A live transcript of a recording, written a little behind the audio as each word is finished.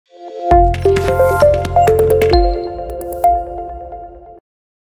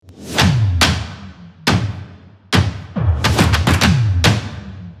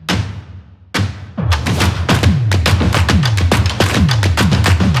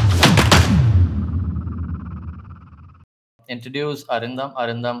introduce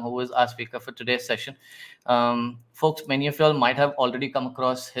Arindam, who is our speaker for today's session. Folks, many of you all might have already come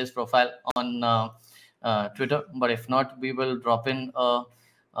across his profile on Twitter, but if not, we will drop in a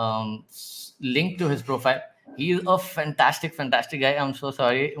link to his profile. He is a fantastic guy. I'm so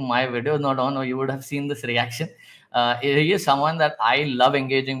sorry my video is not on, or you would have seen this reaction. He is someone that I love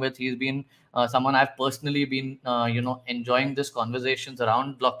engaging with. He's been someone I've personally been, enjoying these conversations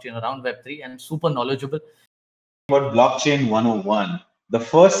around blockchain, around Web3, and super knowledgeable. About blockchain 101. The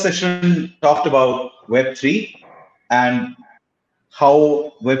first session talked about Web3 and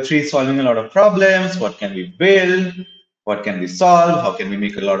how Web3 is solving a lot of problems. What can we build? What can we solve? How can we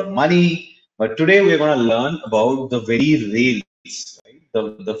make a lot of money? But today we're going to learn about the very rails, right?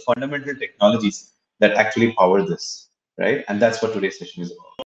 The fundamental technologies that actually power this, right? And that's what today's session is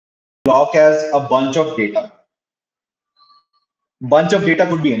about. Block has a bunch of data. Bunch of data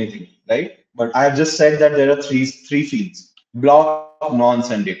could be anything, right? But I have just said that there are three fields: block,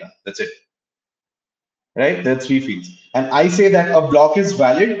 nonce, and data. That's it, right? There are three fields. And I say that a block is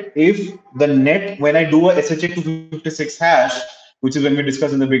valid if the net, when I do a SHA-256 hash, which is when we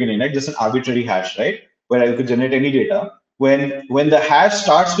discussed in the beginning, right? Just an arbitrary hash, right? Where I could generate any data. When the hash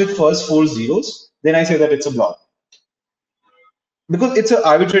starts with first 4 zeros, then I say that it's a block. Because it's an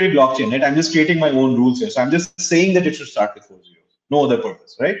arbitrary blockchain, right? I'm just creating my own rules here. So I'm just saying that it should start with 4 zeros. No other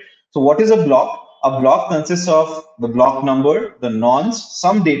purpose, right? So what is a block? A block consists of the block number, the nonce,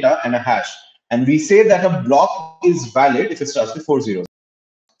 some data, and a hash. And we say that a block is valid if it starts with 4 zeros.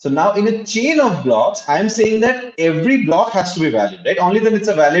 So now in a chain of blocks, I'm saying that every block has to be valid, right? Only then it's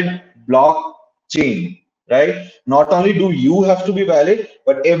a valid block chain, right? Not only do you have to be valid,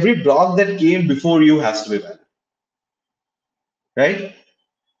 but every block that came before you has to be valid, right?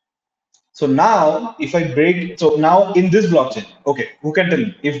 So now if I break, so now in this blockchain, okay, who can tell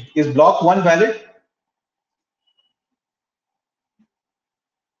me, is block 1 valid?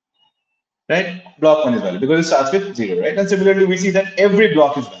 Right? Block 1 is valid because it starts with 0, right? And similarly, we see that every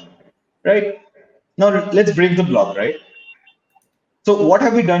block is valid, right? Now let's break the block, right? So what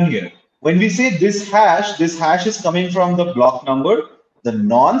have we done here? When we say this hash is coming from the block number, the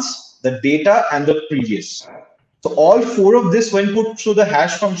nonce, the data, and the previous. So all 4 of this, when put through the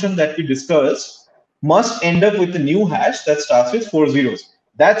hash function that we discussed, must end up with a new hash that starts with 4 zeros.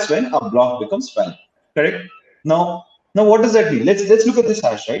 That's when a block becomes valid, correct? Now what does that mean? Let's look at this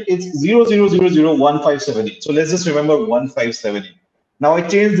hash, right? It's 000001578. So let's just remember 1578. Now I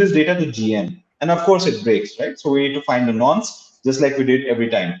change this data to GM, and of course it breaks, right? So we need to find the nonce, just like we did every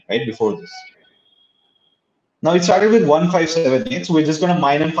time, right, before this. Now it started with 1578, so we're just going to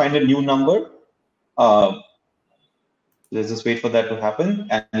mine and find a new number. Let's just wait for that to happen.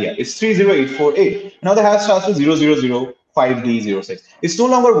 And yeah, it's 30848. Now the hash starts with 00005D06. It's no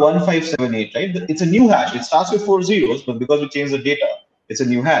longer 1578, right? It's a new hash. It starts with 4 zeros, but because we changed the data, it's a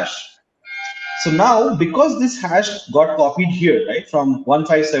new hash. So now, because this hash got copied here, right, from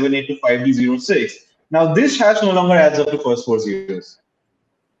 1578 to 5D06, now this hash no longer adds up to first 4 zeros,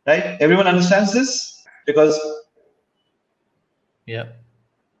 right? Everyone understands this? Because yeah.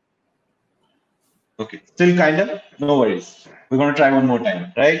 Okay, still kind of, no worries. We're going to try one more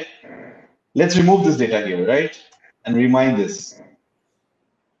time, right? Let's remove this data here, right? And remind this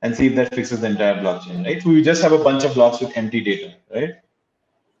and see if that fixes the entire blockchain, right? We just have a bunch of blocks with empty data, right?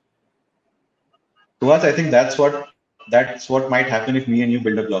 To us, I think that's what might happen if me and you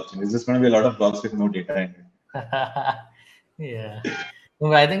build a blockchain. It's just going to be a lot of blocks with no data in it. Yeah.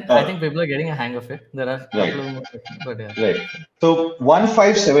 No, I think people are getting a hang of it. There are a couple of more questions, but yeah. Right. So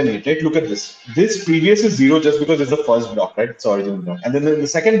 1578, right? Look at this. This previous is 0 just because it's the first block, right? It's the original block. And then the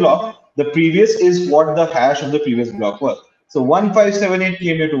second block, the previous is what the hash of the previous block was. So 1578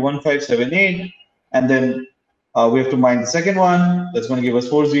 came here to 1578, and then we have to mine the second one. That's going to give us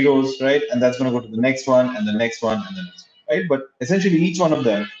 4 zeros, right? And that's going to go to the next one, and the next one, and the next one, right? But essentially, each one of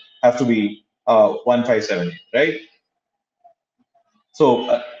them have to be 1578, right?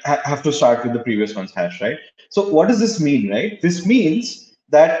 So have to start with the previous one's hash, right? So what does this mean, right? This means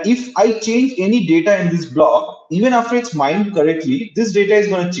that if I change any data in this block, even after it's mined correctly, this data is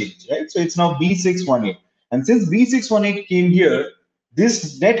going to change, right? So it's now B618. And since B618 came here,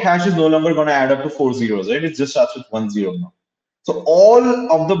 this net hash is no longer going to add up to 4 zeros, right? It just starts with 1 0 now. So all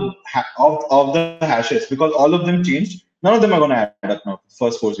of the hashes, because all of them changed, none of them are going to add up now,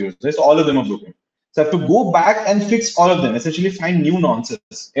 first 4 zeros, right? So all of them are broken. So I have to go back and fix all of them, essentially find new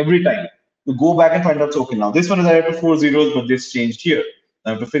nonsense every time. To go back and find out, so, okay, now this one is added to 4 zeros, but this changed here.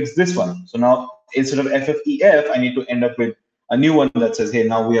 I have to fix this one. So now instead of FFEF, I need to end up with a new one that says, hey,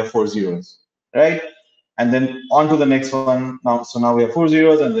 now we have 4 zeros, right? And then on to the next one. Now, so now we have 4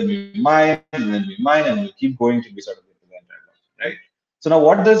 zeros, and then we mine, and then we mine, and we keep going till we sort of get to the entire block. right? So now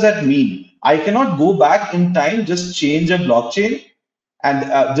what does that mean? I cannot go back in time, just change a blockchain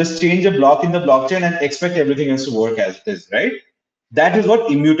and just change a block in the blockchain and expect everything else to work as it is, right? That is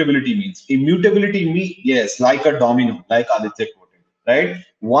what immutability means. Immutability means, yes, like a domino, like Aditya quoted, right?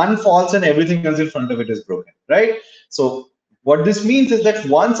 One falls and everything else in front of it is broken, right? So what this means is that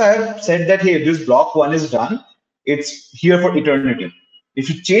once I have said that, hey, this block one is done, it's here for eternity. If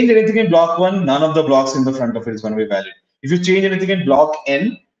you change anything in block one, none of the blocks in the front of it is going to be valid. If you change anything in block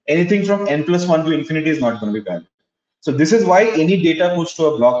n, anything from n plus 1 to infinity is not going to be valid. So this is why any data pushed to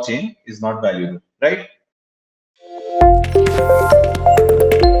a blockchain is not valuable, right?